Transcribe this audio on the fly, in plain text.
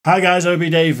Hi guys,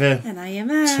 Dave here. And I am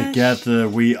Ash. Together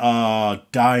we are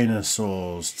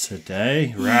dinosaurs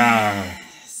today.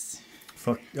 Yes.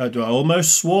 Fuck, I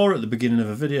almost swore at the beginning of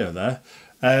a video there.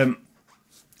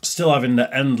 Still having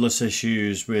the endless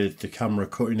issues with the camera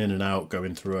cutting in and out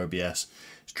going through OBS.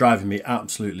 It's driving me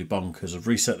absolutely bonkers. I've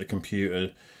reset the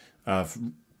computer. I've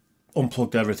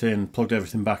unplugged everything, plugged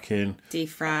everything back in.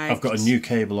 Defragged. I've got a new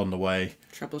cable on the way.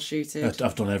 Troubleshooted.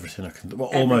 I've done everything I can, well,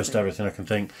 almost everything I can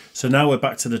think. So now we're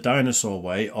back to the dinosaur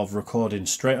way of recording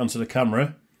straight onto the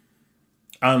camera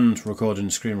and recording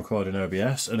screen recording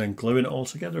OBS and then gluing it all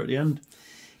together at the end.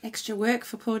 Extra work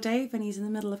for poor Dave when he's in the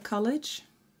middle of college.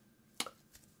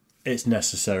 It's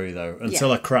necessary though.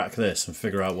 Until I crack this and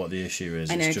figure out what the issue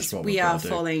is. I know, it's just what we we've are got to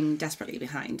do. falling desperately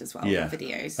behind as well with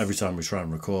videos. Every time we try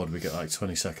and record, we get like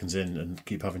 20 seconds in and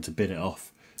keep having to bin it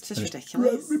off. It's just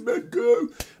ridiculous.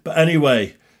 But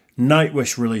anyway,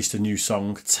 Nightwish released a new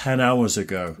song 10 hours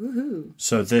ago. Woohoo.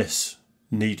 So this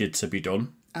needed to be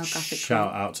done. Oh, graphic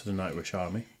Shout out to the Nightwish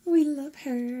army. We love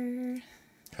her.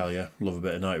 Hell yeah, love a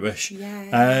bit of Nightwish.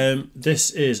 Yeah. This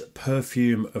is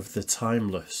Perfume of the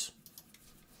Timeless.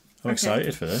 I'm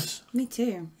excited for this. Me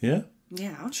too. Yeah?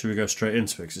 Yeah. Should we go straight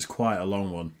into it? Because it's quite a long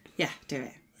one. Yeah, do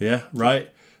it. Yeah, right.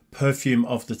 Perfume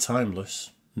of the Timeless,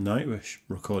 Nightwish,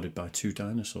 recorded by two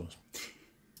dinosaurs.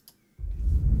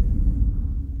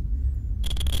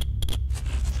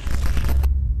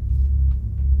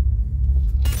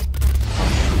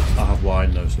 I have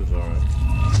wine though, so it's alright.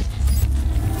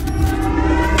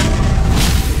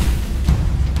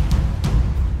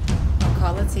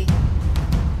 Quality.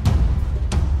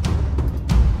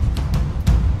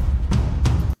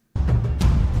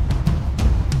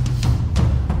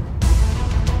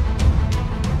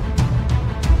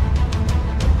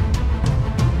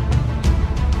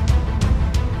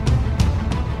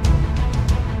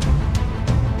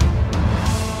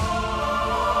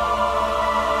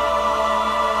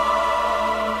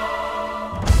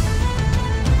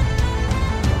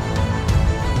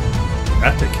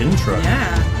 Epic intro.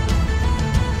 Yeah.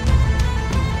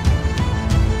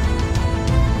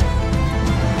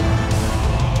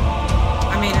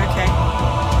 I mean, okay.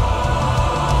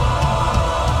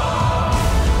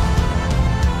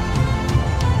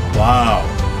 Wow.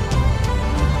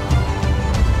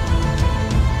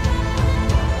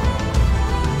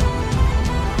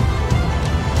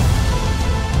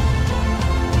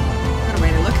 What a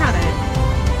way to look at it.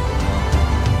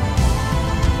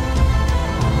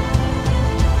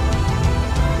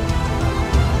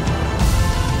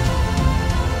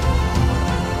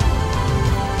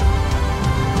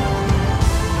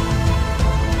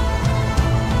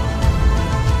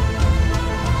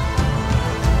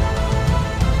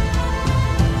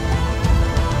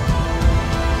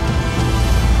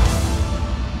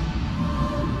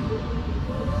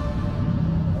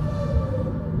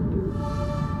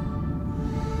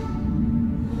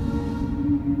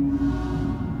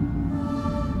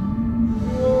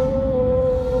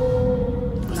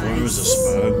 I thought it was a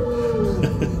sperm.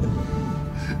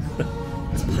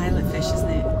 It's a pilotfish, isn't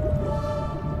it?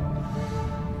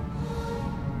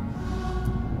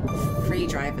 Free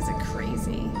drivers are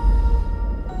crazy.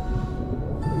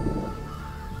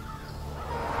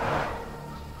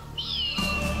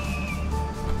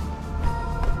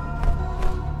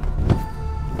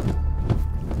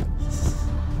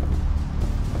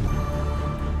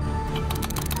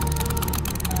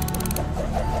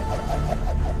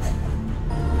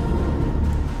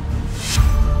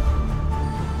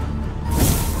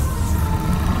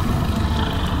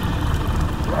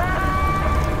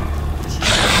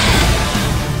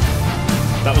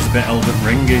 That was a bit Elden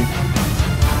Ringy.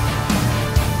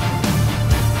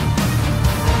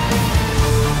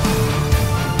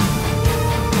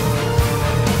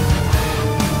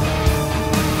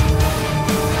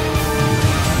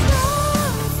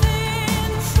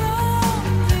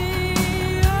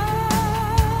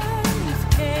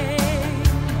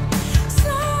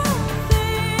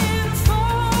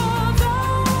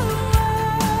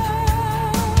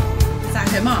 Is that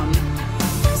her mum?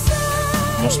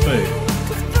 Must be.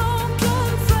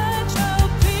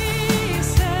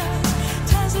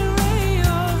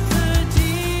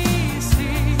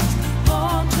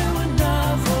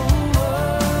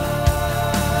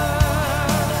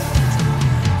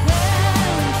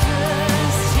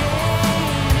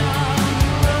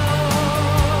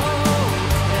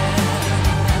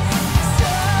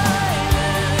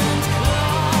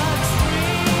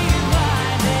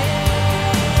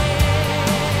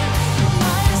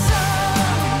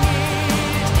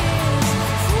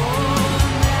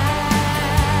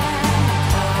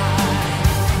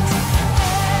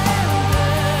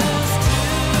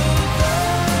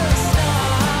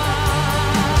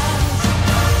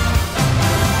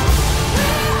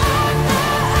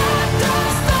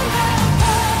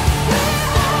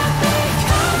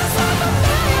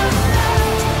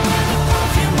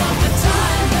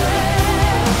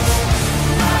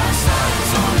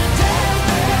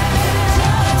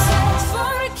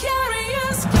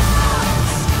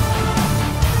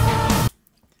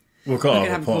 got We're to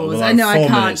gonna have have a pause. pause. We're like I know, 4 I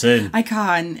can't. minutes in. I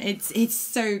can't. It's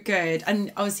so good,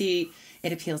 and obviously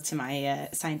it appeals to my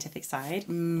scientific side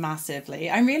massively.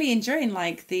 I'm really enjoying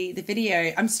like the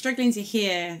video. I'm struggling to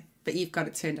hear, but you've got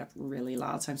it turned up really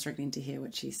loud, so I'm struggling to hear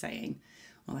what she's saying.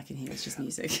 All I can hear is just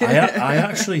music. I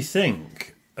actually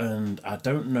think, and I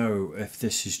don't know if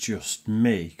this is just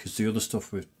me, because the other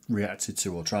stuff we've reacted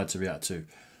to or tried to react to,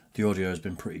 the audio has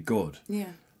been pretty good.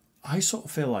 Yeah. I sort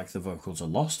of feel like the vocals are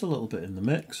lost a little bit in the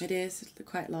mix. It is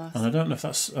quite lost. And I don't know if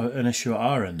that's an issue at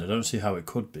our end. I don't see how it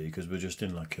could be, because we're just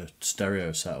in like a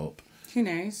stereo setup. Who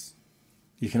knows?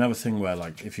 You can have a thing where,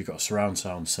 like, if you've got a surround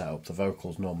sound setup, the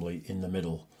vocal's normally in the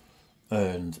middle,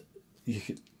 and you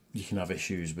can have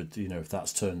issues with, you know, if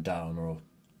that's turned down or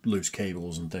loose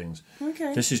cables and things.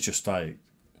 Okay. This is just like...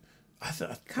 I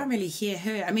can't really hear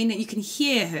her. I mean, you can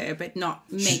hear her, but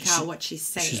not make out what she's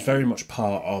saying. She's very much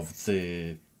part of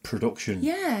the production.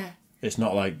 Yeah. It's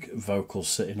not like vocals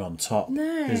sitting on top,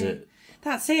 is it?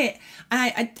 That's it.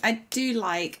 And I do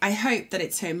like, I hope that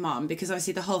it's her mum, because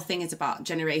obviously the whole thing is about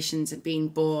generations of being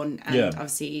born and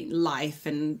obviously life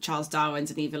and Charles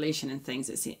Darwin's and evolution and things.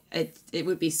 It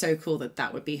would be so cool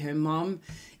that would be her mum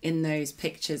in those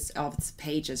pictures of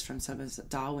pages from some of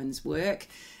Darwin's work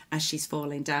as she's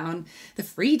falling down. The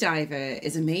free diver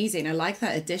is amazing. I like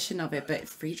that addition of it, but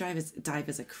free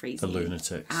divers are crazy. The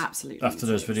lunatics. Absolutely. After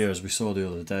those videos we saw the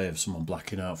other day of someone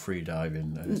blacking out free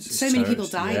diving. So many people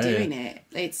die doing it.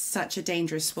 It's such a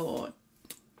dangerous sport.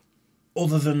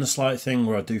 Other than the slight thing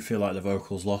where I do feel like the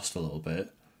vocals lost a little bit,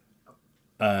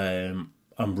 I'm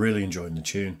really enjoying the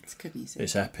tune. It's good music.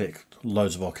 It's epic.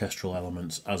 Loads of orchestral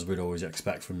elements, as we'd always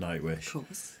expect from Nightwish. Of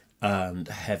course. And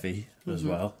heavy as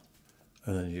well.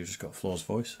 And then you've just got Floor's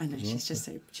voice. I know,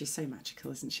 she's so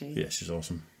magical, isn't she? Yeah, she's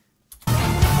awesome. Is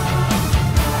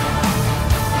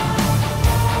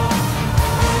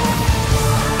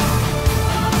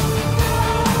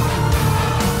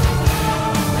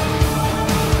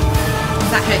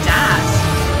that her dad?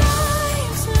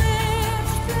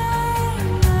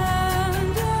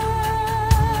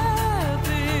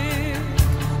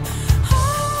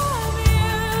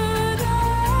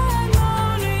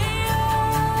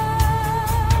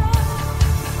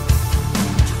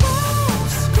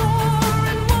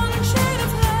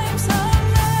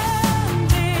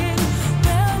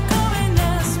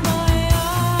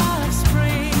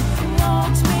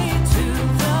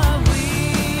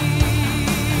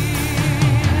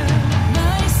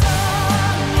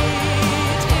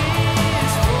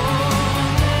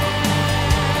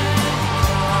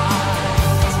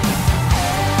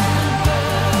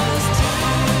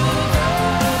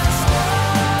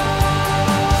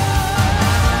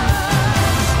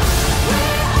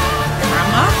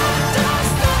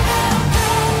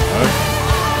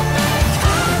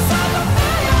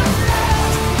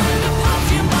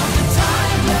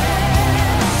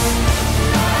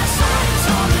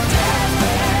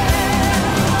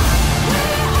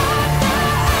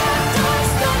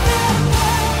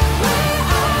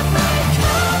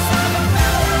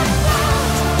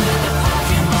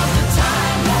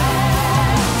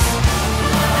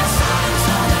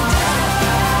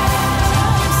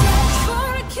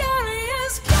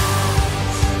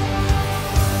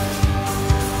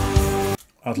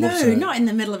 No, not in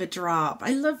the middle of a drop.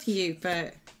 I love you,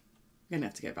 but I'm going to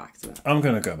have to go back to that. I'm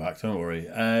going to go back, don't worry.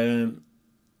 I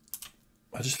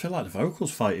just feel like the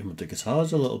vocals fighting with the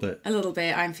guitars a little bit. A little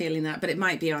bit, I'm feeling that, but it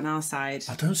might be on our side.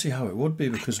 I don't see how it would be,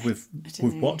 because we've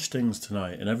watched things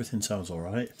tonight and everything sounds all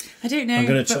right. I don't know. I'm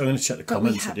going to check the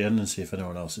comments at the end and see if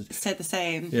anyone else has said the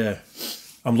same. Yeah.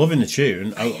 I'm loving the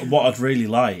tune. What I'd really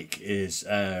like is,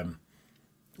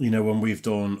 you know, when we've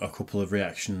done a couple of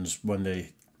reactions when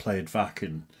they played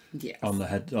Vakken on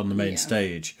the main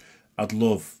stage, I'd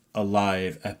love a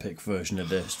live epic version of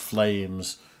this.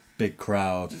 Flames, big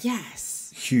crowd,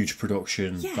 huge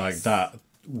production, like that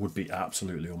would be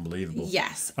absolutely unbelievable.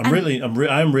 Yes, I'm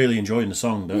really enjoying the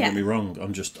song. Don't get me wrong.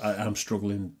 I'm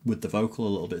struggling with the vocal a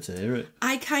little bit to hear it.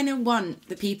 I kind of want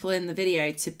the people in the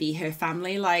video to be her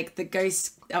family, like the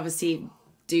ghost, obviously.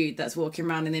 Dude that's walking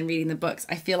around and then reading the books,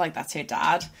 I feel like that's her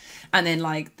dad, and then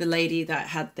like the lady that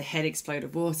had the head explode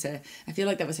of water, I feel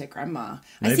like that was her grandma.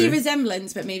 Maybe. I see a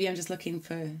resemblance, but maybe I'm just looking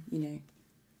for, you know,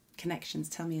 connections.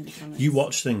 Tell me in the comments. You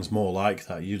watch things more like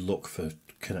that. You look for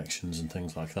connections and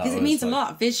things like that. Because it means a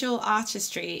lot. Visual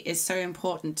artistry is so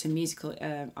important to musical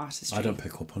artistry. I don't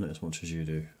pick up on it as much as you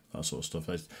do, that sort of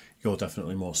stuff. You're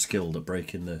definitely more skilled at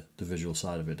breaking the visual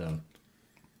side of it down.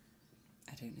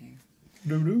 I don't know. I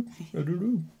don't know.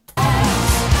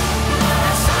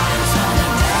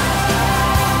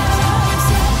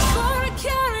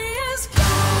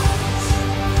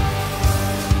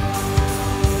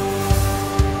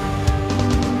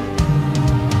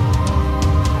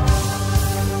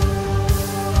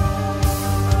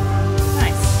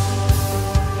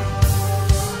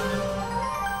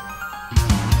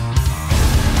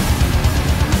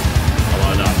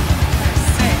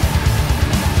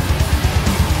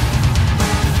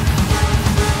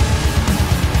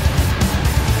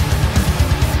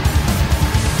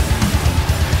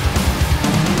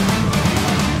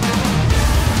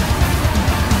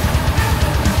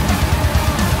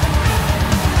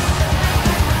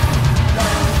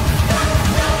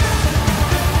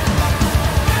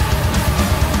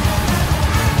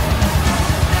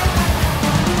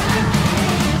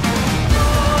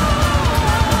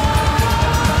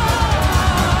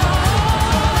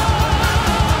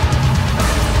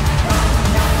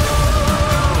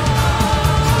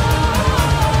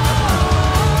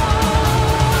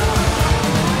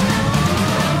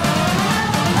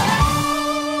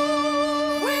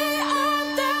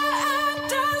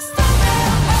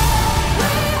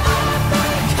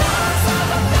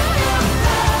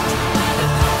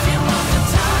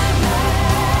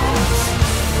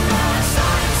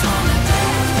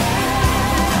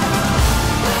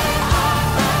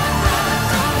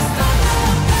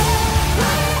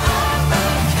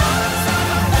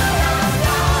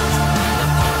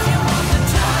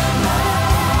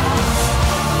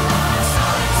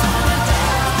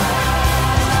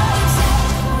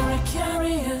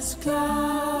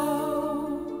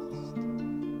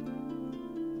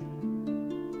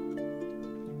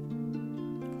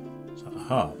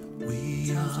 harp. We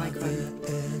Sounds are like their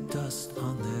air dust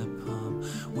on their palm.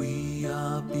 We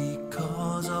are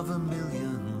because of a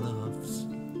million loves.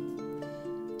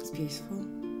 It's beautiful.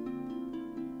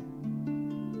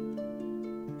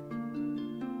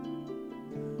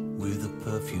 We're the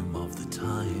perfume of the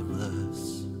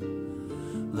timeless.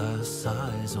 Last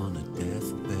sighs on a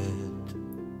deathbed.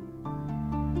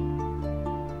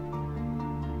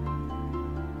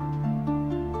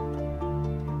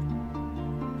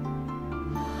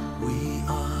 We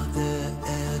are their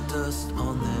air dust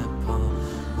on their palm.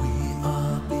 We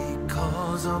are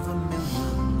because of a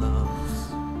million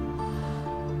loves.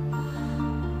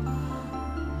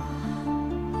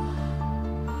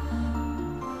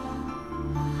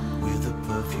 We're the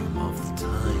perfume of the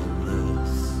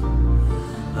timeless.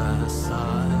 Last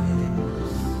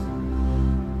sighs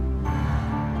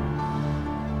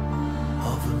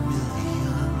of a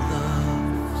million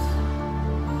loves.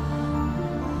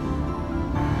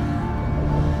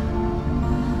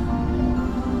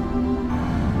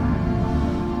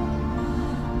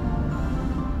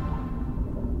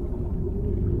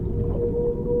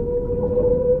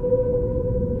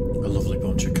 A lovely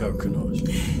bunch of coconuts.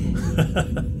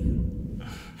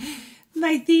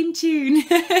 My theme tune.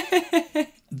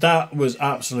 That was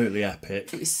absolutely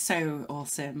epic. It was so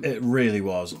awesome. It really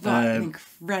was. What an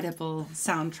incredible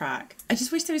soundtrack. I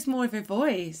just wish there was more of her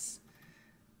voice.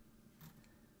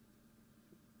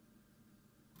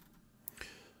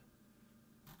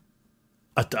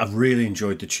 I really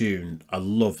enjoyed the tune. I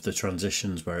loved the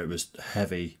transitions where it was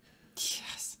heavy.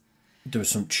 Yes. There were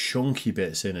some chunky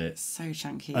bits in it. So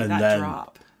chunky. And that then-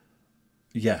 drop.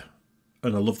 Yeah.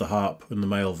 And I love the harp and the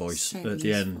male voice So at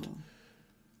the end. beautiful.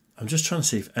 I'm just trying to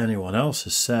see if anyone else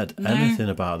has said No. anything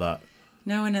about that.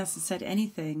 No one else has said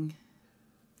anything.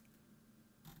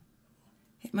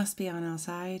 It must be on our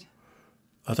side.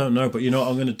 I don't know, but you know what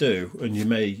I'm going to do? And you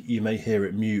may hear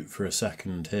it mute for a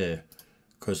second here,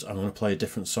 because I'm going to play a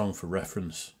different song for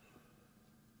reference.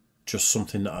 Just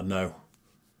something that I know.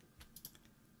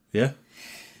 Yeah?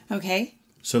 Okay.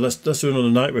 So let's do another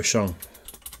Nightwish song.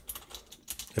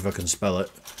 If I can spell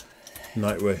it.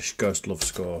 Nightwish, Ghost Love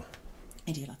Score.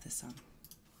 I do love this song.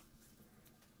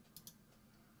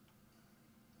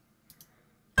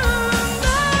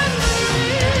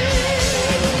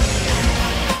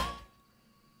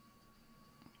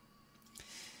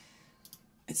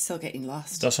 It's still getting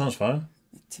lost. That sounds fine.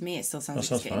 To me, it still sounds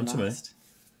That like sounds it's getting fine to me. lost.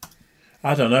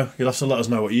 I don't know. You'll have to let us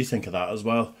know what you think of that as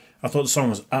well. I thought the song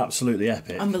was absolutely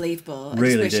epic. Unbelievable.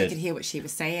 Really I just wish I did. could hear what she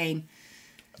was saying.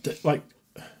 Like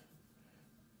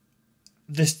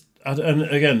this, and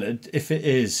again, if it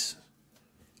is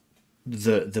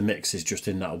the mix is just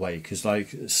in that way, because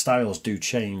like styles do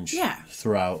change Yeah.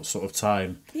 throughout sort of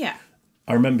time. Yeah.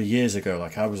 I remember years ago,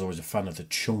 like I was always a fan of the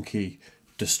chunky,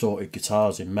 distorted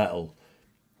guitars in metal.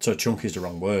 So chunky is the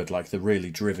wrong word, like the really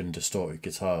driven, distorted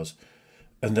guitars.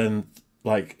 And then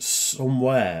like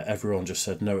somewhere everyone just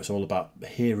said, no, it's all about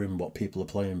hearing what people are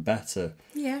playing better.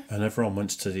 Yeah. And everyone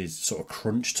went to these sort of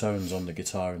crunch tones on the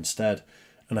guitar instead.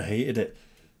 And I hated it.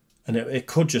 And it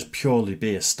could just purely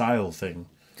be a style thing.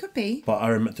 Could be. But I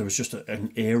remember there was just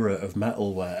an era of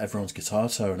metal where everyone's guitar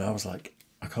tone, I was like,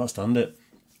 I can't stand it.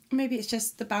 Maybe it's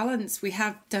just the balance. We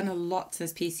have done a lot to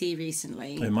this PC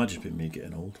recently. It might just be me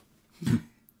getting old.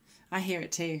 I hear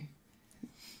it too.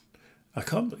 I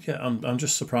can't. Yeah, I'm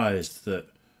just surprised that.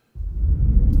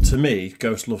 To me,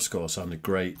 Ghost Love Score sounded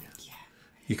great. Yeah.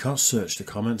 You can't search the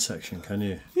comment section, can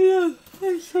you? Yeah,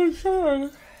 I'm so sorry.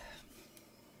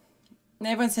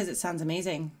 Everyone says it sounds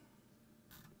amazing.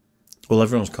 Well,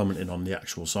 everyone's commenting on the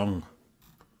actual song.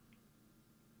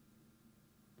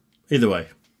 Either way,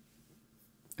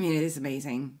 I mean, it is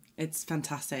amazing. It's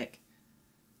fantastic.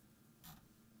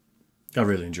 I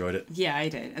really enjoyed it. Yeah, I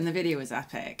did. And the video was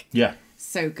epic. Yeah.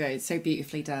 So good. So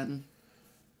beautifully done.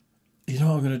 You know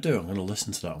what I'm going to do? I'm going to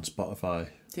listen to that on Spotify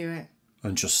Do it.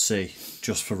 and just see,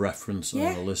 just for reference, and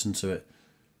Yeah. I'll listen to it.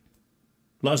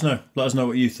 Let us know. Let us know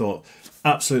what you thought.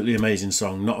 Absolutely amazing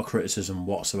song. Not a criticism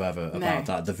whatsoever about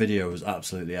that. The video was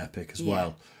absolutely epic as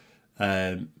well.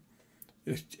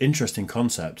 Interesting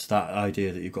concept. That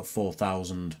idea that you've got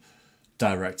 4,000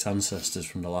 direct ancestors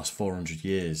from the last 400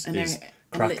 years is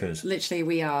crackers. Literally,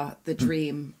 we are the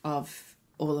dream of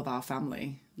all of our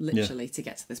family. Literally, to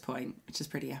get to this point, which is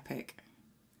pretty epic.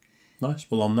 Nice.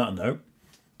 Well, on that note,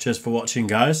 cheers for watching,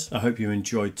 guys. I hope you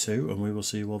enjoyed too, and we will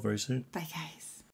see you all very soon. Bye, guys.